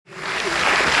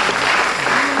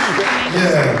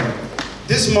Yeah.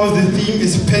 This month the theme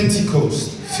is Pentecost,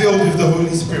 filled with the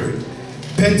Holy Spirit.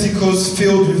 Pentecost,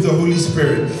 filled with the Holy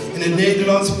Spirit. In het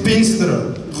Nederlands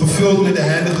Pinksteren, gevuld met de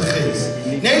Heilige Geest.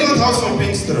 Nederland houdt van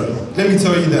Pinksteren. Let me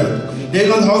tell you that.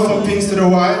 Nederland houdt van Pinksteren,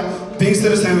 why?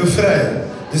 Pinksteren zijn we vrij.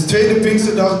 Dus tweede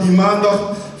Pinksterdag, die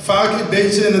maandag, vaak een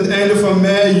beetje in het einde van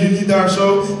mei, juni daar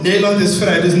zo. Nederland is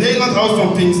vrij. Dus Nederland houdt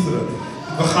van Pinksteren.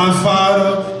 We gaan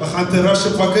varen, we gaan terrasje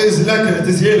pakken. Het is lekker, het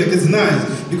is heerlijk, it's nice.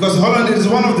 Because Holland is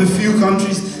one of the few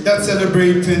countries that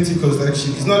celebrate Pentecost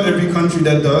actually. It's not every country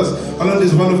that does. Holland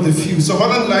is one of the few. So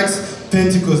Holland likes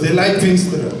Pentecost, they like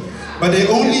Pinksteren. But they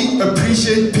only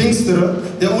appreciate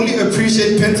Pinksteren, they only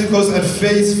appreciate Pentecost at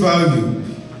face value.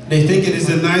 They think it is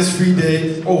a nice free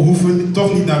day. Oh, hoeven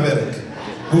toch niet naar werk.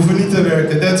 Hoeven niet te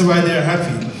werken, that's why they're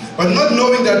happy. But not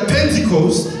knowing that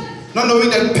Pentecost,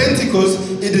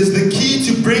 it is the key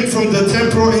to bring from the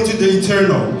temporal into the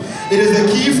eternal. It is the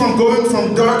key from going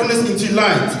from darkness into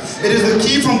light. It is the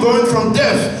key from going from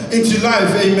death into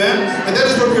life, amen? And that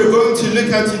is what we're going to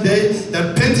look at today,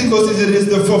 that Pentecost is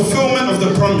the fulfillment of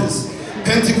the promise.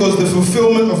 Pentecost, the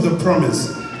fulfillment of the promise,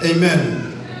 amen.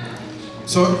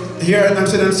 So here at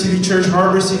Amsterdam City Church,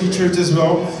 Harbor City Church as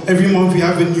well, every month we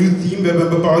have a new theme. We have a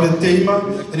bepaalde thema,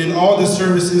 and in all the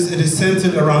services it is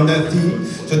centered around that theme.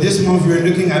 So this month we are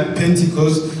looking at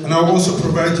Pentecost, and I'll also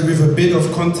provide you with a bit of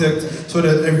context so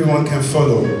that everyone can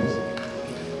follow.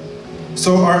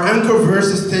 So our anchor verse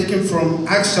is taken from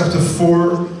Acts chapter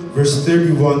 4, verse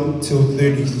 31 till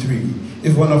 33.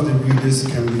 If one of the readers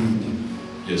can read.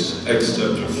 Yes, Acts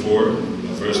chapter 4,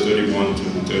 verse 31 to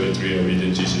 33, I read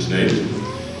in Jesus' name.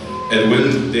 And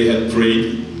when they had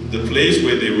prayed, the place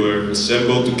where they were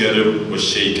assembled together was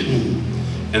shaken,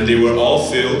 and they were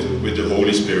all filled with the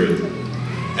Holy Spirit,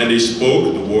 and they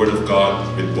spoke the word of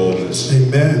God with boldness.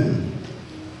 Amen.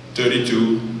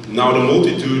 32. Now the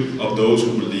multitude of those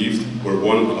who believed were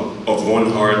of one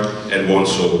heart and one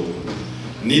soul.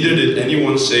 Neither did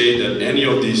anyone say that any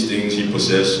of these things he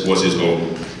possessed was his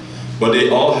own, but they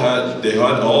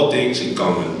had all things in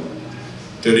common.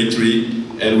 33.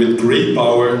 And with great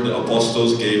power the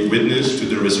apostles gave witness to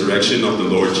the resurrection of the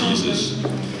Lord Jesus,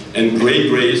 and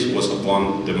great grace was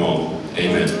upon them all.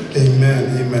 Amen.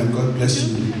 Amen. Amen. God bless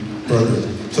you, brother.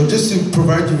 So just to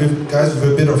provide you guys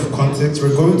with a bit of context,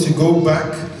 we're going to go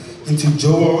back into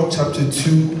Joel chapter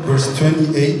 2, verse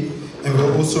 28, and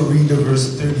we'll also read the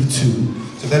verse 32.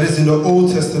 So that is in the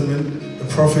Old Testament, the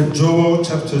prophet Joel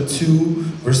chapter 2,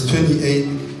 verse 28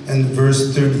 and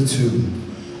verse 32.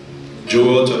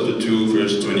 Joel chapter 2,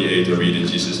 verse 28, I read in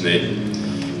Jesus' name.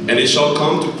 And it shall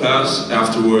come to pass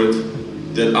afterward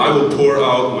that I will pour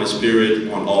out my spirit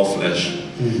on all flesh.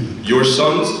 Your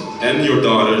sons and your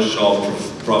daughters shall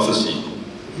prophesy.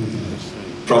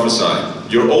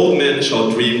 Your old men shall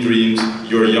dream dreams,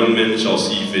 your young men shall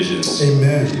see visions.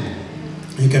 Amen.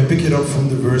 You can pick it up from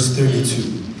the verse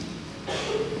 32.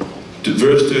 To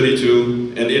verse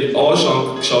 32, and it all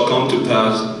shall come to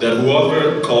pass that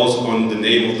whoever calls on the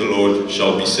name of the Lord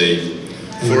shall be saved.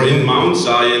 For in Mount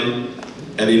Zion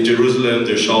and in Jerusalem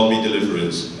there shall be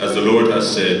deliverance, as the Lord has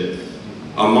said,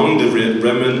 among the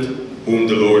remnant whom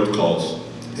the Lord calls.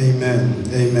 Amen.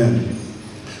 Amen.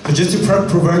 But just to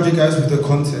provide you guys with the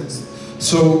context.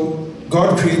 So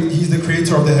God He's the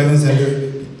creator of the heavens and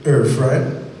the earth,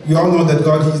 right? We all know that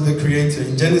God, He's the creator.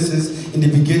 In Genesis, in the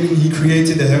beginning, He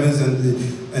created the heavens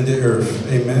and the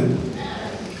earth. Amen.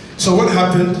 So what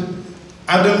happened?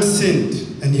 Adam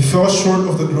sinned, and he fell short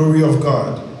of the glory of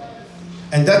God.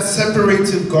 And that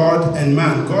separated God and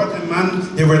man. God and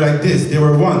man, they were like this. They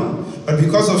were one. But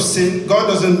because of sin, God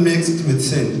doesn't mix with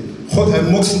sin. God, hij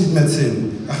moxt niet met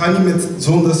sin. Hij gaat niet met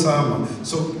zonde samen.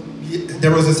 So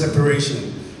there was a separation.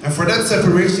 And for that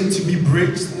separation to be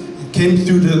bridged, it came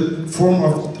through the form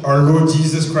of our Lord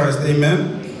Jesus Christ.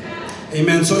 Amen?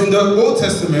 Amen. So in the Old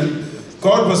Testament,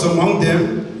 God was among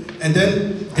them, and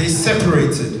then they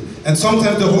separated. And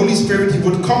sometimes the Holy Spirit, He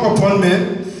would come upon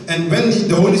men, and when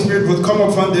the Holy Spirit would come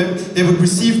upon them, they would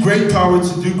receive great power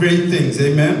to do great things.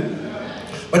 Amen?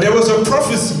 But there was a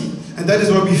prophecy, and that is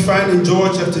what we find in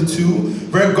Joel chapter 2,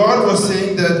 where God was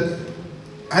saying that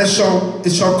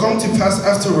it shall come to pass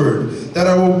afterward that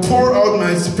I will pour out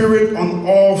my spirit on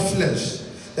all flesh.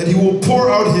 That He will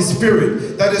pour out His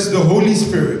Spirit. That is the Holy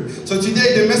Spirit. So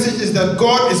today the message is that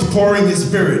God is pouring His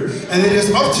Spirit. And it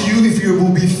is up to you if you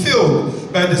will be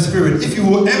filled by the Spirit. If you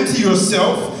will empty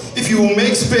yourself, if you will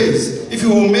make space, if you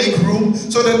will make room,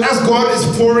 so that as God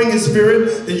is pouring His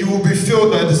Spirit, then you will be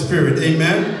filled by the Spirit.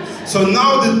 Amen? So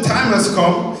now the time has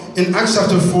come. in Acts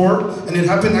chapter 4, and it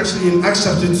happened actually in Acts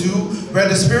chapter 2, where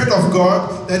the Spirit of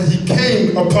God, that He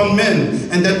came upon men,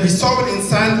 and that we saw it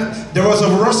inside. There was a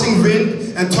rushing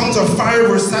wind, and tongues of fire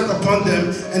were set upon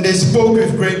them, and they spoke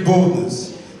with great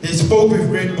boldness. They spoke with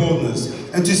great boldness.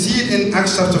 And to see it in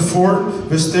Acts chapter 4,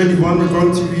 verse 31, we're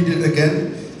going to read it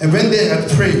again. And when they had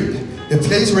prayed, the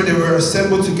place where they were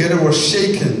assembled together was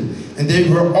shaken, and they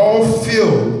were all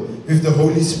filled with the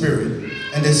Holy Spirit.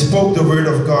 And they spoke the word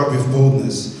of God with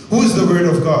boldness. Who is the word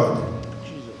of God?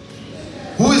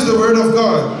 Who is the word of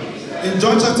God? In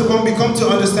John chapter 1, we come to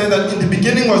understand that in the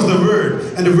beginning was the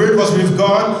Word, and the Word was with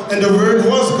God, and the Word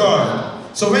was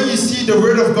God. So when you see the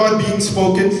Word of God being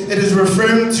spoken, it is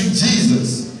referring to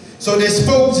Jesus. So they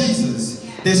spoke Jesus.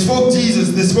 They spoke Jesus.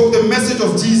 They spoke the message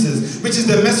of Jesus, which is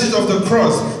the message of the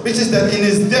cross, which is that in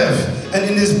His death, and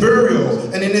in His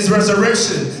burial, and in His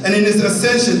resurrection, and in His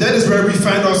ascension, that is where we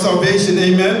find our salvation.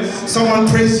 Amen? Someone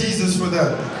praise Jesus for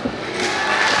that.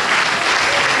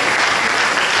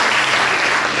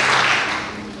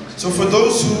 So for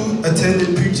those who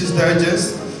attended Preacher's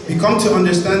Digest, we come to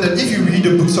understand that if you read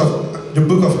the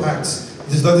book of Acts,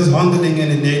 dus dat is handelingen in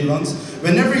het Nederlands,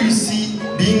 whenever you see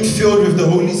being filled with the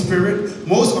Holy Spirit,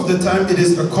 most of the time it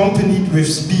is accompanied with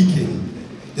speaking.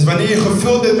 Dus wanneer je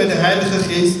gevuld bent met de Heilige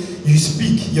Geest, you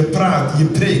speak, je praat, je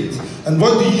preekt. And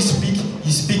what do you speak?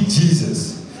 You speak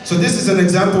Jesus. So this is an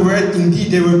example where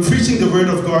indeed they were preaching the word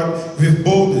of God with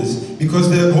boldness, because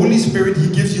the Holy Spirit, He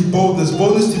gives you boldness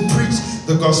to preach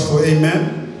the gospel.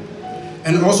 Amen.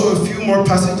 And also a few more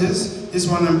passages. This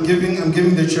one I'm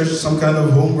giving the church some kind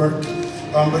of homework.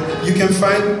 But you can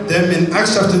find them in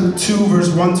Acts chapter 2, verse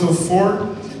 1 to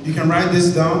 4. You can write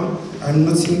this down. I'm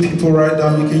not seeing people write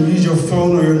down. You can use your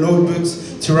phone or your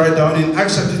notebooks to write down. In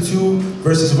Acts chapter 2,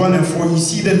 verses 1 and 4, you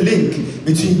see the link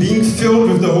between being filled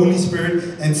with the Holy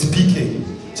Spirit and speaking.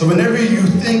 So whenever you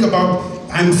think about,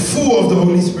 I'm full of the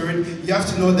Holy Spirit, you have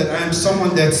to know that I am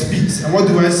someone that speaks. And what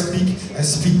do I speak? I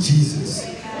speak Jesus.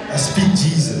 I speak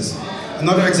Jesus.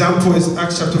 Another example is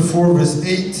Acts chapter 4, verse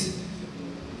 8.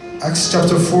 Acts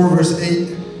chapter 4, verse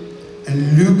 8.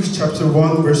 And Luke chapter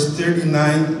 1, verse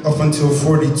 39 up until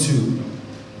 42.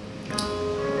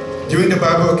 During the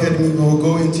Bible Academy, we will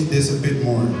go into this a bit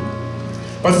more.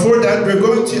 But for that, we're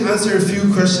going to answer a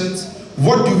few questions.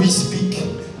 What do we speak?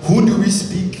 Who do we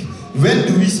speak? When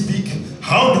do we speak?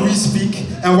 How do we speak?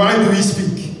 And why do we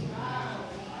speak?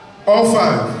 All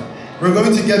five. We're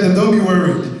going to get them. Don't be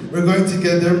worried. We're going to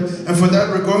get them. And for that,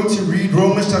 we're going to read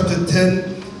Romans chapter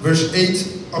 10, verse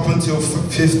 8 up until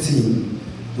 15.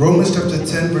 Romans chapter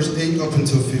 10, verse 8 up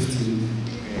until 15.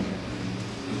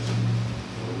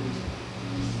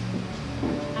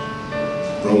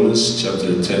 Romans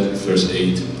chapter 10, verse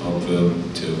 8 up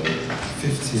till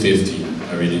 15.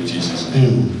 I read in Jesus'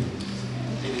 name.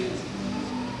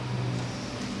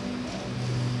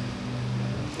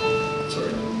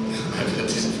 Sorry.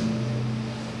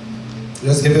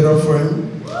 Let's give it up for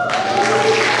him.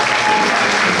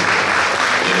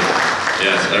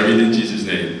 Yes, I read in Jesus'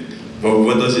 name. But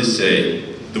what does it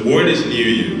say? The word is near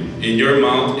you, in your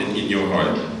mouth and in your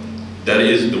heart. That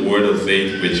is the word of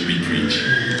faith which we preach.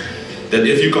 That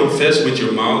if you confess with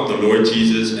your mouth the Lord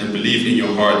Jesus and believe in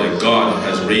your heart that God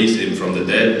has raised him from the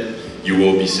dead, you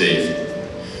will be saved.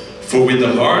 For with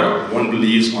the heart one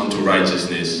believes unto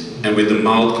righteousness, and with the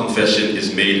mouth confession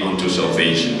is made unto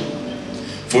salvation.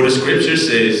 For the scripture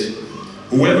says,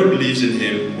 whoever believes in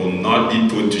him will not be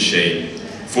put to shame.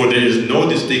 For there is no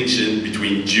distinction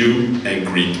between Jew and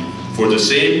Greek, for the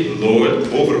same Lord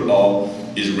over all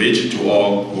is rich to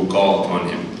all who call upon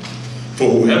him. For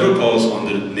whoever calls on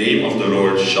the name of the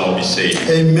Lord shall be saved.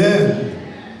 Amen.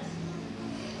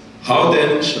 How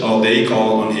then shall they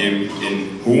call on him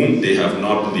in whom they have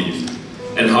not believed?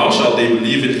 And how shall they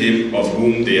believe in him of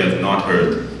whom they have not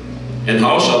heard? And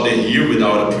how shall they hear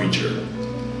without a preacher?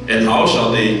 And how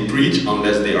shall they preach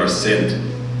unless they are sent?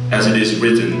 As it is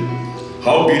written,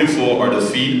 how beautiful are the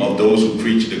feet of those who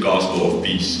preach the gospel of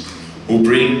peace, who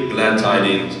bring glad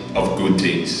tidings of good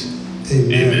things.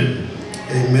 Amen.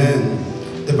 Amen.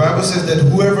 Amen. The Bible says that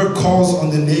whoever calls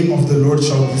on the name of the Lord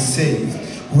shall be saved.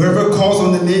 Whoever calls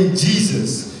on the name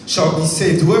Jesus shall be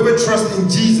saved. Whoever trusts in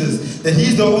Jesus, that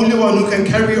He's the only one who can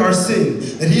carry our sin,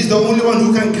 that He's the only one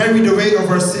who can carry the weight of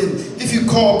our sin. If you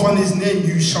call upon His name,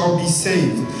 you shall be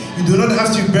saved. You do not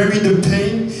have to bury the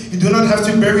pain. You do not have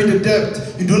to bury the debt.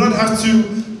 You do not have to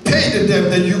pay the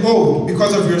debt that you owe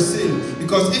because of your sin.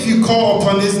 Because if you call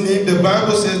upon His name, the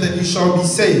Bible says that you shall be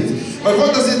saved. But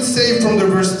what does it say from the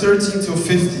verse 13 to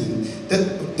 15?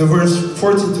 The verse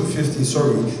 14 to 15,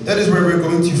 sorry. That is where we're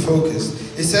going to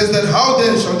focus. It says that how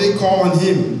then shall they call on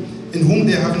Him in whom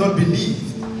they have not believed?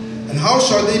 And how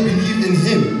shall they believe in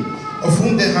him of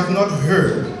whom they have not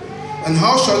heard? And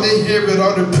how shall they hear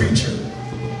without a preacher?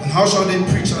 And how shall they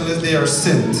preach unless they are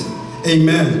sent?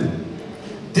 Amen.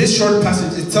 This short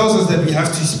passage, it tells us that we have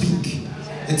to speak.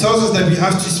 It tells us that we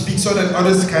have to speak so that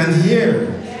others can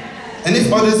hear. And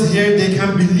if others hear, they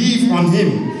can believe on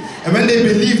him. And when they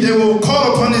believe, they will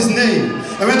call upon his name.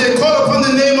 And when they call upon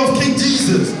the name of King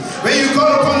Jesus, when you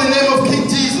call upon the name of King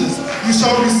Jesus, you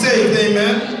shall be saved.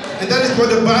 Amen. And that is what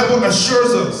the Bible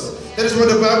assures us. That is what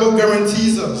the Bible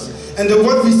guarantees us. And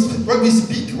what we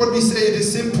speak, what we say, it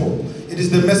is simple. It is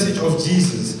the message of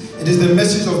Jesus. It is the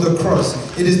message of the cross.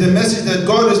 It is the message that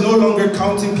God is no longer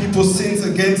counting people's sins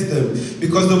against them.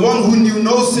 Because the one who knew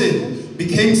no sin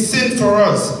became sin for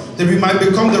us, that we might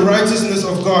become the righteousness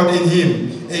of God in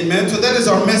him. Amen. So that is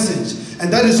our message.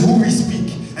 And that is who we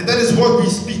speak. And that is what we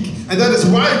speak. And that is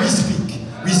why we speak.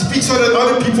 We speak so that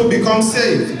other people become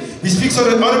saved. We speak so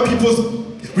that other people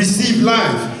receive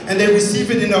life. And they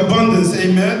receive it in abundance.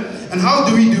 Amen. And how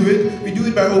do we do it? We do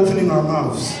it by opening our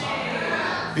mouths.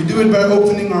 We do it by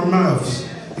opening our mouths.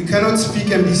 You cannot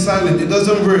speak and be silent. It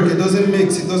doesn't work. It doesn't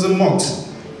mix. It doesn't mix.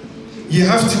 You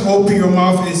have to open your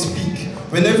mouth and speak.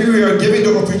 Whenever we are given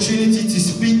the opportunity to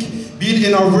speak, be it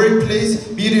in our workplace,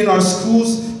 be it in our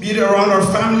schools, be it around our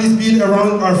families, be it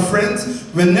around our friends,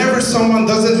 whenever someone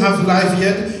doesn't have life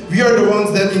yet, we are the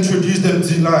ones that introduce them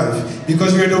to life.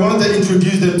 Because we are the ones that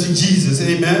introduce them to Jesus.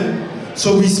 Amen?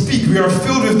 So we speak. We are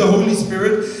filled with the Holy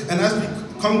Spirit. And as we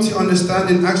come to understand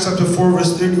in Acts chapter 4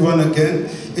 verse 31 again,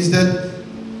 is that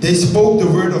they spoke the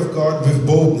word of God with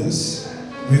boldness.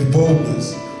 With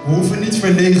boldness. We hoeven niet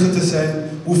verlegen te zijn.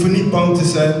 We hoeven niet bang te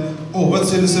zijn. Oh, wat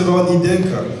zullen ze wel niet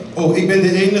denken? Oh, ik ben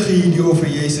de enige hier die over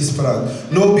Jezus praat.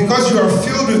 No, because you are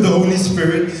filled with the Holy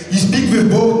Spirit, you speak with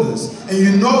boldness. And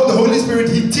you know the Holy Spirit,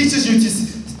 he teaches you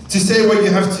to say what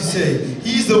you have to say.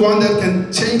 He is the one that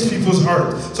can change people's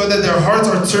heart so that their hearts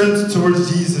are turned towards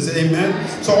Jesus. Amen.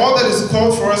 So all that is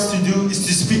called for us to do is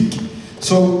to speak.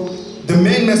 So the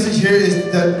main message here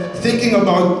is that thinking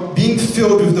about being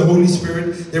filled with the Holy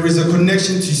Spirit, there is a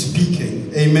connection to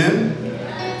speaking. Amen.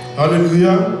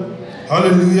 Hallelujah.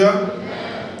 Hallelujah.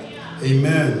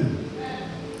 Amen.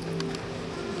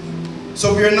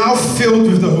 So we are now filled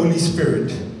with the Holy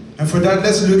Spirit. And for that,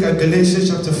 let's look at Galatians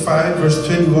chapter 5, verse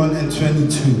 21 and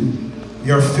 22.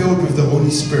 We are filled with the Holy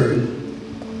Spirit.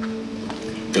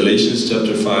 Galatians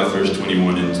chapter 5, verse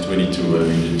 21 and 22, I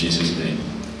read in Jesus' name.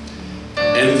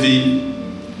 Envy,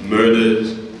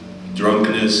 murders,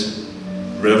 drunkenness,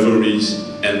 revelries,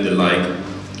 and the like,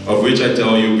 of which I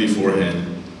tell you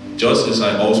beforehand, just as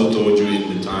I also told you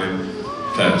in the time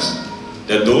past,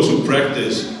 that those who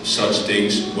practice such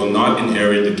things will not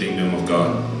inherit the kingdom of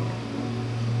God.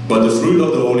 But the fruit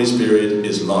of the Holy Spirit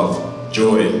is love,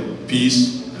 joy,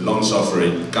 peace,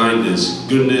 long-suffering, kindness,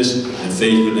 goodness, and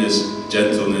faithfulness,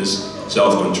 gentleness,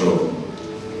 self-control.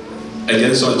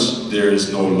 Against such there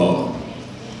is no law.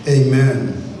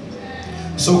 Amen.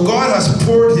 So God has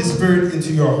poured his Spirit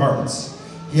into your hearts.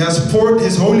 He has poured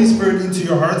his Holy Spirit into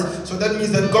your hearts. So that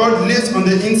means that God lives on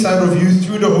the inside of you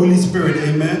through the Holy Spirit.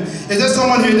 Amen. Is there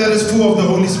someone here that is full of the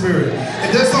Holy Spirit?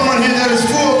 Is there someone here that is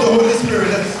full of the Holy Spirit?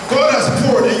 That God has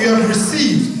poured and you have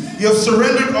received. You have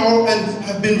surrendered all and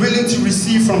have been willing to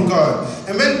receive from God.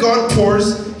 And when God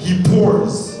pours, he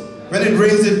pours. When it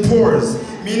rains, it pours.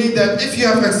 Meaning that if you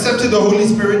have accepted the Holy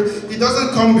Spirit, he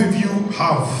doesn't come with you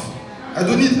half. I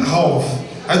don't need half.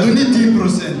 I don't need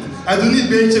 10%. I don't need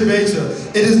beetje.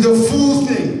 It is the full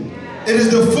thing. It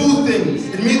is the full thing.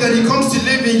 It means that he comes to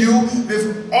live in you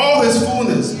with all his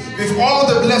fullness, with all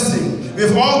the blessing,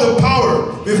 with all the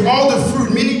power, with all the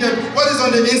fruit. Meaning that what is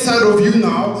on the inside of you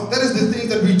now, that is the thing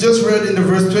that we just read in the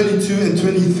verse 22 and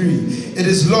 23. It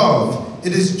is love.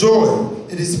 It is joy.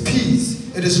 It is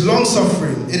peace. It is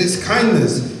long-suffering. It is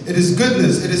kindness. It is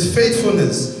goodness. It is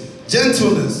faithfulness,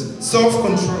 gentleness,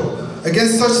 self-control.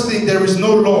 Against such thing there is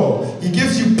no law. He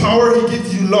gives you power, he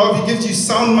gives you love, he gives you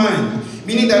sound mind.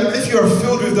 Meaning that if you are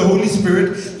filled with the Holy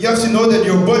Spirit, you have to know that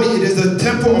your body, it is the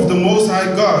temple of the Most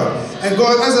High God. And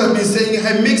God, as I've been saying,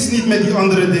 Hij mix niet met die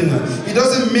andere dingen. He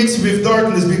doesn't mix with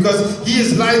darkness because He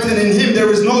is light and in Him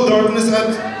there is no darkness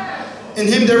in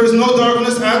Him there is no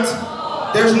darkness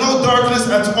there's no darkness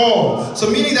at all. So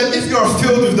meaning that if you are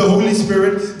filled with the Holy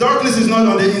Spirit, darkness is not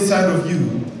on the inside of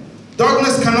you.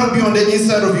 Darkness cannot be on the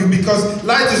inside of you because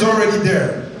light is already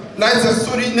there. Light says,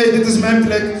 sorry, nee, dit is mijn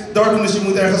plek. Darkness, je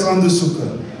moet ergens anders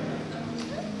zoeken.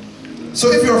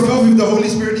 So if you are filled with the Holy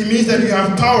Spirit, it means that you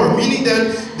have power. Meaning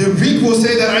that the weak will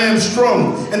say that I am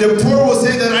strong. And the poor will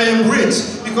say that I am rich.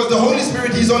 Because the Holy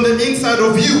Spirit is on the inside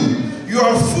of you. You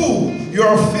are full. You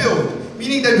are filled.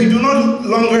 Meaning that we do not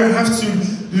longer have to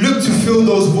look to fill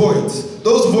those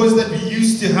voids that we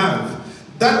used to have,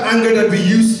 that anger that we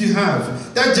used to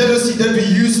have, that jealousy that we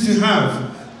used to have.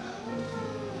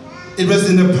 It was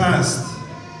in the past.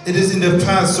 It is in the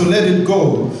past, so let it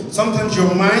go. Sometimes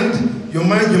your mind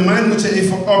which is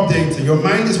for updating. Your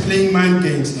mind is playing mind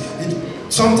games.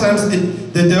 Sometimes it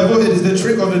is the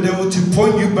trick of the devil to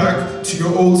point you back to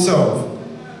your old self.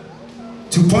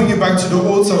 To point you back to the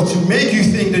old self, to make you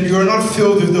think that you are not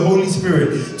filled with the Holy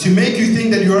Spirit, to make you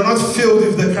think that you are not filled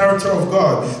with the character of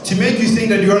God, to make you think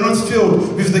that you are not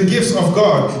filled with the gifts of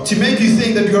God, to make you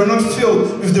think that you are not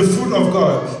filled with the fruit of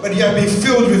God, but you have been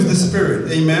filled with the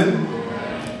Spirit. Amen?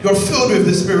 You're filled with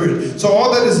the Spirit. So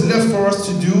all that is left for us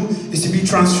to do is to be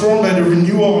transformed by the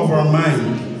renewal of our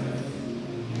mind.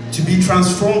 To be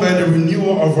transformed by the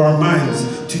renewal of our minds.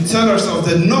 To tell ourselves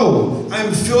that no, I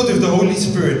am filled with the Holy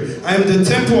Spirit. I am the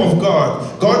temple of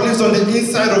God. God lives on the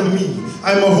inside of me.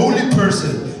 I am a holy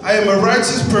person. I am a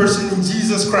righteous person in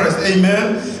Jesus Christ.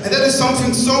 Amen? And that is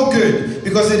something so good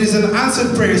because it is an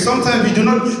answered prayer. Sometimes we do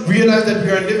not realize that we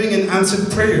are living in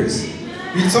answered prayers.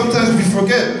 Sometimes we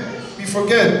forget.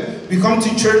 We come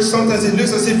to church, sometimes it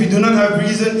looks as if we do not have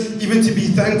reason even to be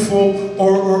thankful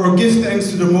or give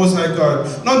thanks to the Most High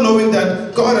God. Not knowing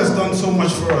that God has done so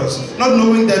much for us. Not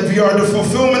knowing that we are the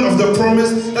fulfillment of the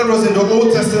promise that was in the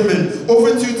Old Testament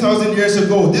over 2,000 years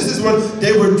ago. This is what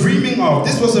they were dreaming of.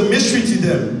 This was a mystery to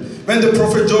them. When the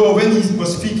prophet Joel, when he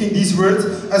was speaking these words,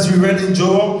 as we read in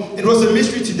Joel, it was a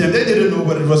mystery to them. They didn't know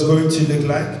what it was going to look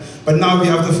like. But now we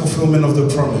have the fulfillment of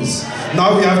the promise.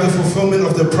 Now we have the fulfillment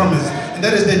of the promise. And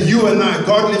that is that you and I,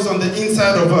 God lives on the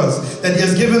inside of us. That He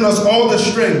has given us all the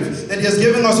strength. That He has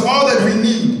given us all that we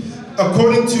need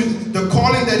according to the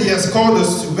calling that He has called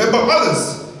us to. Weber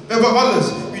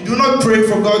others. We do not pray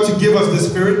for God to give us the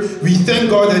Spirit. We thank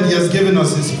God that He has given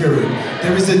us His Spirit.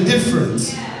 There is a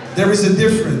difference. There is a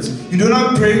difference. You do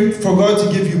not pray for God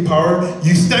to give you power.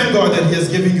 You thank God that He has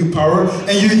given you power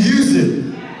and you use it.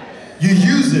 You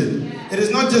use it. It is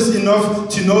not just enough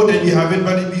to know that you have it,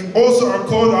 but we also are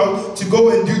called out to go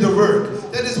and do the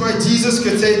work. That is why Jesus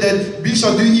could say that we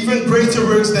shall do even greater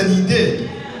works than He did.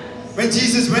 When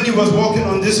He was walking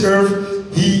on this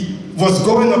earth, He was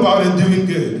going about and doing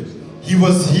good. He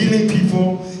was healing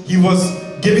people. He was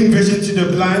giving vision to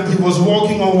the blind. He was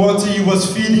walking on water. He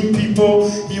was feeding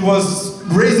people. He was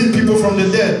raising people from the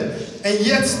dead. And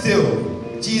yet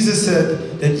still, Jesus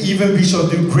said that even we shall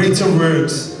do greater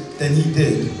works than He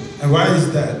did. And why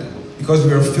is that? Because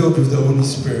we are filled with the Holy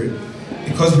Spirit.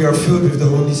 Because we are filled with the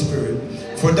Holy Spirit.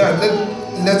 For that,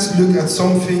 let's look at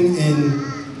something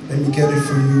let me get it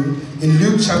for you. In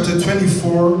Luke chapter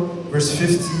 24, verse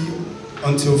 50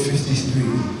 until 53.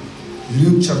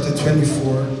 Luke chapter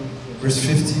 24, verse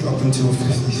 50 up until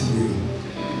 53.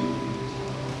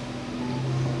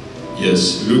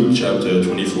 Yes, Luke chapter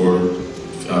 24,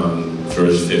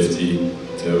 verse 50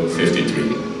 to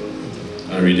 53.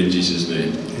 I read in Jesus'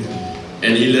 name.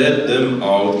 And He led them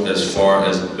out as far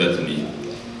as Bethany,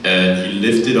 and He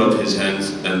lifted up His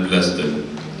hands and blessed them.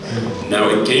 Now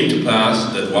it came to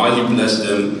pass that while He blessed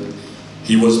them,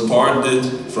 He was parted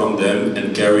from them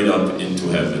and carried up into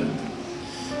heaven.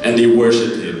 And they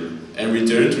worshipped Him, and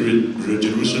returned to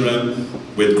Jerusalem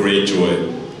with great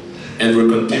joy, and were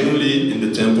continually in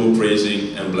the temple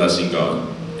praising and blessing God.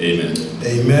 Amen.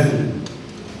 Amen.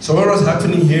 So what was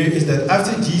happening here is that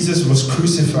after Jesus was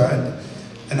crucified,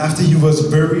 and after He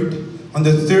was buried, on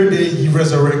the third day He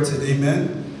resurrected.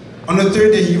 Amen. On the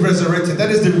third day He resurrected. That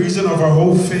is the reason of our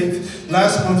whole faith.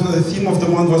 Last month the theme of the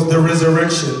month was the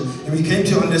resurrection. And we came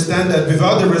to understand that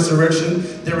without the resurrection,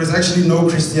 there is actually no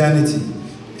Christianity.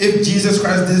 If Jesus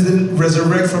Christ didn't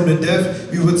resurrect from the dead,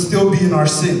 we would still be in our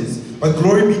sins. But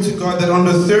glory be to God that on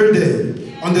the third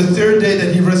day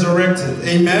that He resurrected.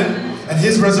 Amen. And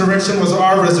His resurrection was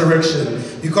our resurrection.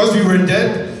 Because we were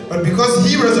dead, but because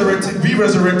He resurrected, we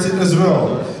resurrected as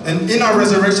well. And in our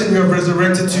resurrection, we are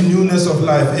resurrected to newness of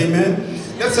life. Amen.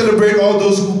 Let's celebrate all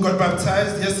those who got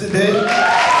baptized yesterday.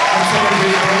 Let's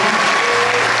celebrate them.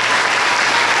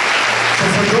 So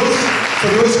for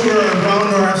those who are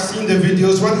around or have seen the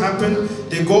videos, what happened?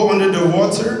 They go under the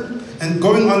water. And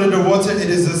going under the water, it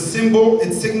is a symbol.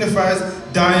 It signifies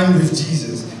dying with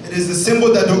Jesus. It is a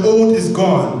symbol that the old is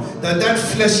gone, that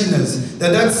fleshiness,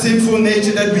 that sinful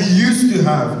nature that we used to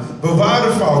have,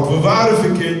 bewaren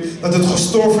verkeerd, dat het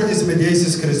gestorven is met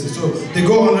Jezus Christus. So they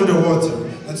go under the water.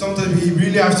 And sometimes we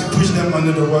really have to push them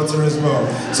under the water as well.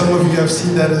 Some of you have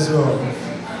seen that as well.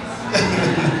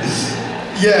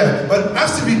 Yeah, but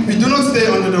after we do not stay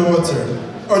under the water.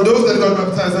 Or those that got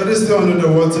baptized, are they still under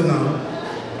the water now?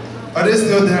 Are they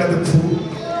still there at the pool?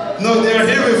 No, they are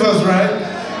here with us, right?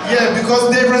 Yeah, because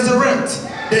they resurrect.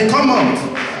 They come up.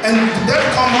 And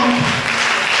that come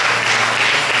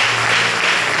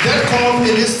up,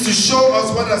 it is to show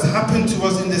us what has happened to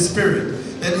us in the spirit,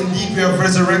 that indeed we have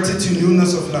resurrected to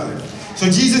newness of life. So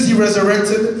Jesus, he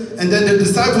resurrected, and then the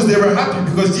disciples, they were happy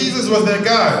because Jesus was their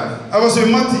guy. I was with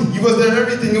Matti, he was their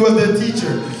everything, he was their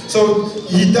teacher. So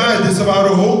he died, it's about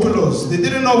a hopelos. They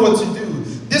didn't know what to do.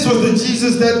 This was the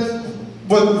Jesus that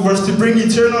was to bring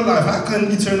eternal life. How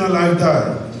can eternal life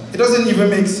die? It doesn't even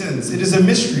make sense. It is a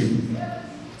mystery.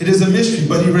 It is a mystery,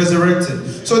 but he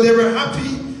resurrected. So they were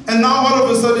happy, and now all of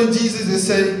a sudden Jesus is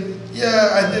saying,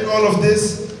 yeah, I did all of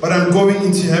this, but I'm going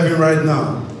into heaven right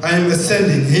now. I am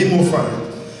ascending,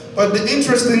 Hemofire. But the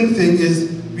interesting thing is,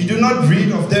 we do not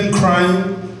read of them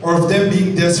crying or of them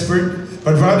being desperate,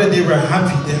 but rather they were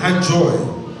happy, they had joy.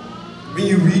 When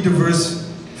you read the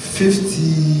verse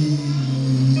 52,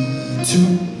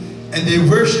 and they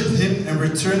worshipped him and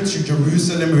returned to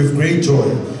Jerusalem with great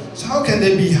joy. So how can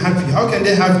they be happy? How can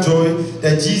they have joy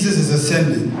that Jesus is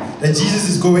ascending, that Jesus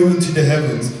is going into the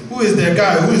heavens? Who is their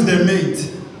guy? Who is their mate?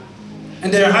 En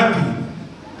they are happy.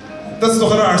 Dat is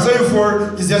toch raar. Stel je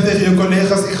voor, je zegt tegen je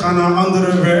collega's, ik ga naar een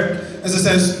andere werk. En ze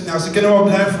zijn, nou, ze kunnen wel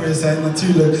blij voor je zijn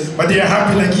natuurlijk. But they are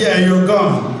happy like, yeah, you're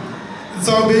gone. It's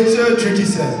all a bit tricky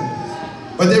said.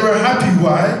 But they were happy,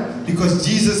 why? Because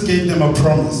Jesus gave them a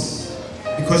promise.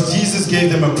 Because Jesus gave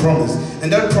them a promise.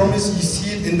 And that promise, you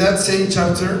see it in that same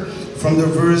chapter from the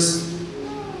verse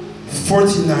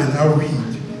 49. I'll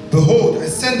read. Behold, I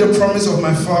send the promise of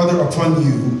my Father upon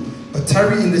you, but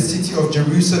tarry in the city of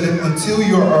Jerusalem until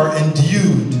you are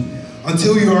endued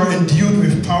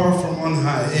with power from on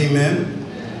high. Amen.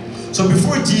 So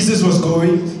before Jesus was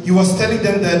going, he was telling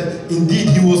them that indeed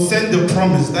he will send the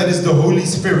promise, that is the Holy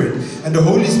Spirit. And the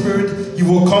Holy Spirit, he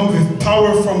will come with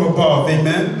power from above.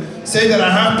 Amen. Say that I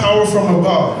have power from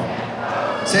above.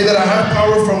 Say that I have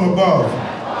power from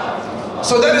above.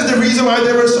 So that is the reason why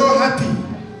they were so happy.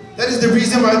 That is the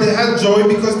reason why they had joy,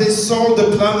 because they saw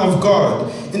the plan of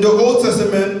God. In the Old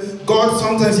Testament, God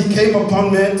sometimes he came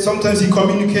upon men, sometimes he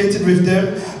communicated with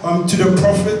them to the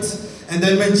prophets. And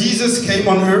then when Jesus came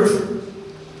on earth,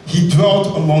 he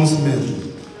dwelt amongst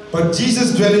men. But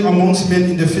Jesus dwelling amongst men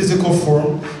in the physical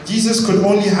form, Jesus could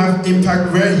only have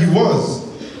impact where he was.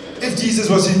 If Jesus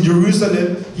was in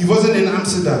Jerusalem, he wasn't in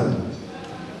Amsterdam.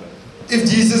 If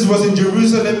Jesus was in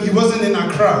Jerusalem, he wasn't in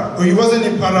Accra, or he wasn't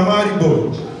in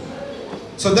Paramaribo.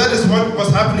 So that is what was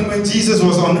happening when Jesus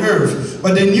was on earth.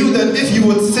 But they knew that if he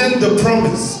would send the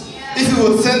promise,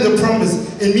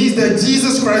 it means that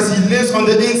Jesus Christ, he lives on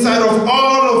the inside of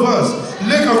all of us.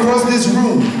 Look across this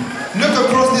room.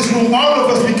 All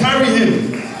of us, we carry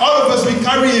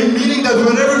him. Meaning that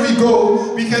wherever we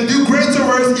go, we can do greater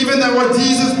works even than what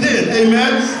Jesus did.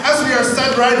 Amen. As we are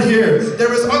sat right here,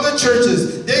 there is other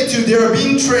churches. They too, they are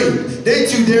being trained. They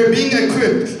too, they are being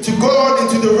equipped to go out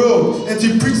into the world and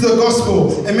to preach the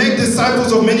gospel and make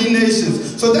disciples of many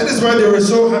nations. So that is why they were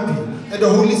so happy that the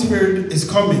Holy Spirit is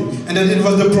coming, and that it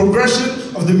was the progression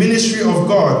of the ministry of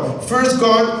God. First,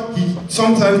 God,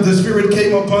 sometimes the Spirit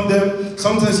came upon them.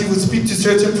 Sometimes he would speak to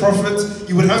certain prophets.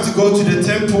 You would have to go to the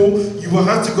temple. You would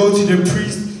have to go to the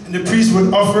priest, and the priest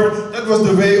would offer. That was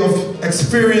the way of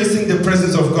experiencing the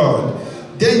presence of God.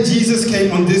 Then Jesus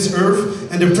came on this earth,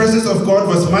 and the presence of God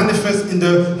was manifest in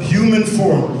the human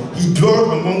form. He dwelt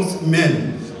amongst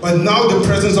men. But now the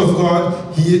presence of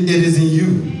God, it is in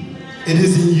you. It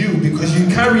is in you because you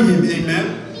carry him.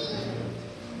 Amen.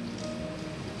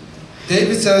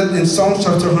 David said in Psalm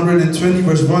chapter 120,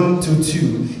 verse 1 to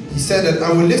 2, he said that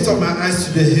I will lift up my eyes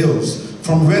to the hills,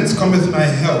 from whence cometh my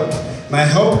help. My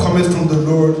help cometh from the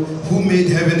Lord, who made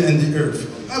heaven and the earth.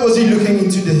 Why was he looking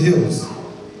into the hills?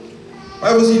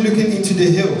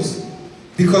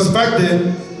 Because back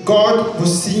then, God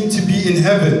was seen to be in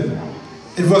heaven.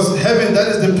 It was heaven, that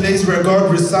is the place where God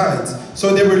resides.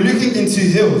 So they were looking into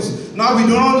hills. Now we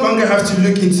do no longer have to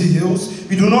look into hills.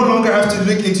 We do no longer have to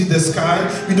look into the sky.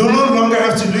 We do no longer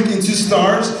have to look into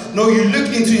stars. No, you look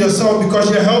into yourself because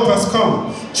your help has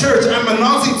come. Church, I'm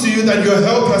announcing to you that your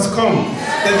help has come.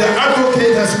 That the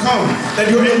advocate has come.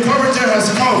 That your encourager has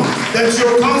come. That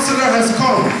your counselor has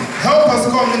come. Help has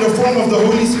come in the form of the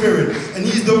Holy Spirit. And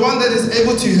he's the one that is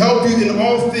able to help you in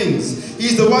all things.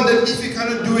 He's the one that if you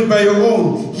cannot do it by your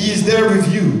own, he is there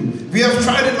with you. We have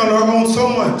tried it on our own so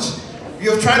much. We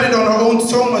have tried it on our own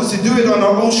so much, to do it on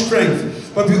our own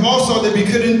strength. But we all saw that we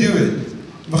couldn't do it.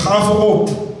 We gaven op,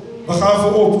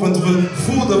 want we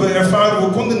voelden, we ervaren,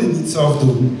 we konden het niet zelf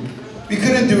doen. We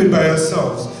couldn't do it by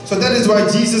ourselves. So that is why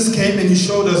Jesus came and he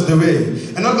showed us the way.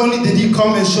 And not only did he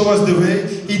come and show us the way,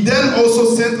 He then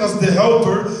also sent us the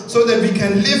helper so that we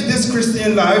can live this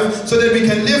Christian life, so that we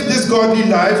can live this godly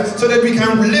life, so that we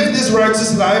can live this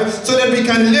righteous life, so that we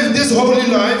can live this holy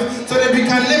life, so that we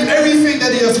can live everything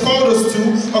that He has called us to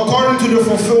according to the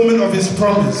fulfillment of His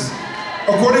promise.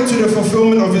 According to the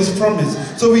fulfillment of His promise.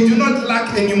 So we do not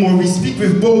lack anymore. We speak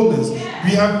with boldness.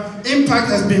 We have impact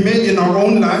has been made in our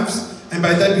own lives, and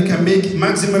by that we can make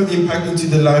maximum impact into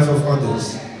the life of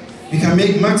others. We can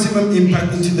make maximum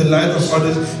impact into the life of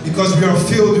others because we are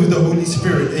filled with the Holy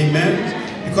Spirit.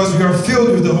 Amen? Because we are filled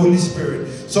with the Holy Spirit.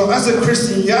 So as a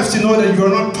Christian, you have to know that you are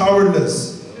not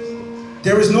powerless.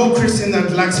 There is no Christian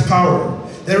that lacks power.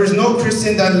 There is no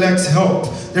Christian that lacks help.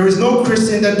 There is no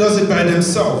Christian that does it by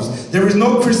themselves. There is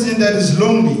no Christian that is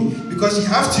lonely, because you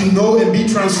have to know and be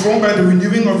transformed by the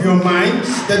renewing of your mind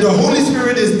that the Holy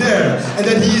Spirit is there and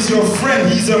that He is your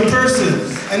friend, He is a person,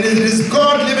 and it is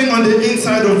God living on the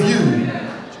inside of you.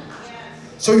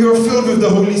 So you're filled with the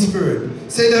Holy Spirit.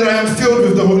 Say that I am filled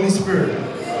with the Holy Spirit.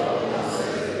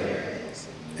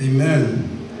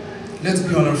 Amen. Let's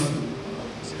be on our feet.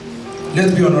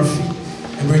 Let's be on our feet.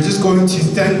 And we're just going to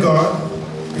thank God.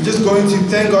 We're just going to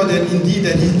thank God that indeed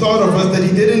that He thought of us, that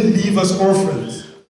He didn't leave us orphans.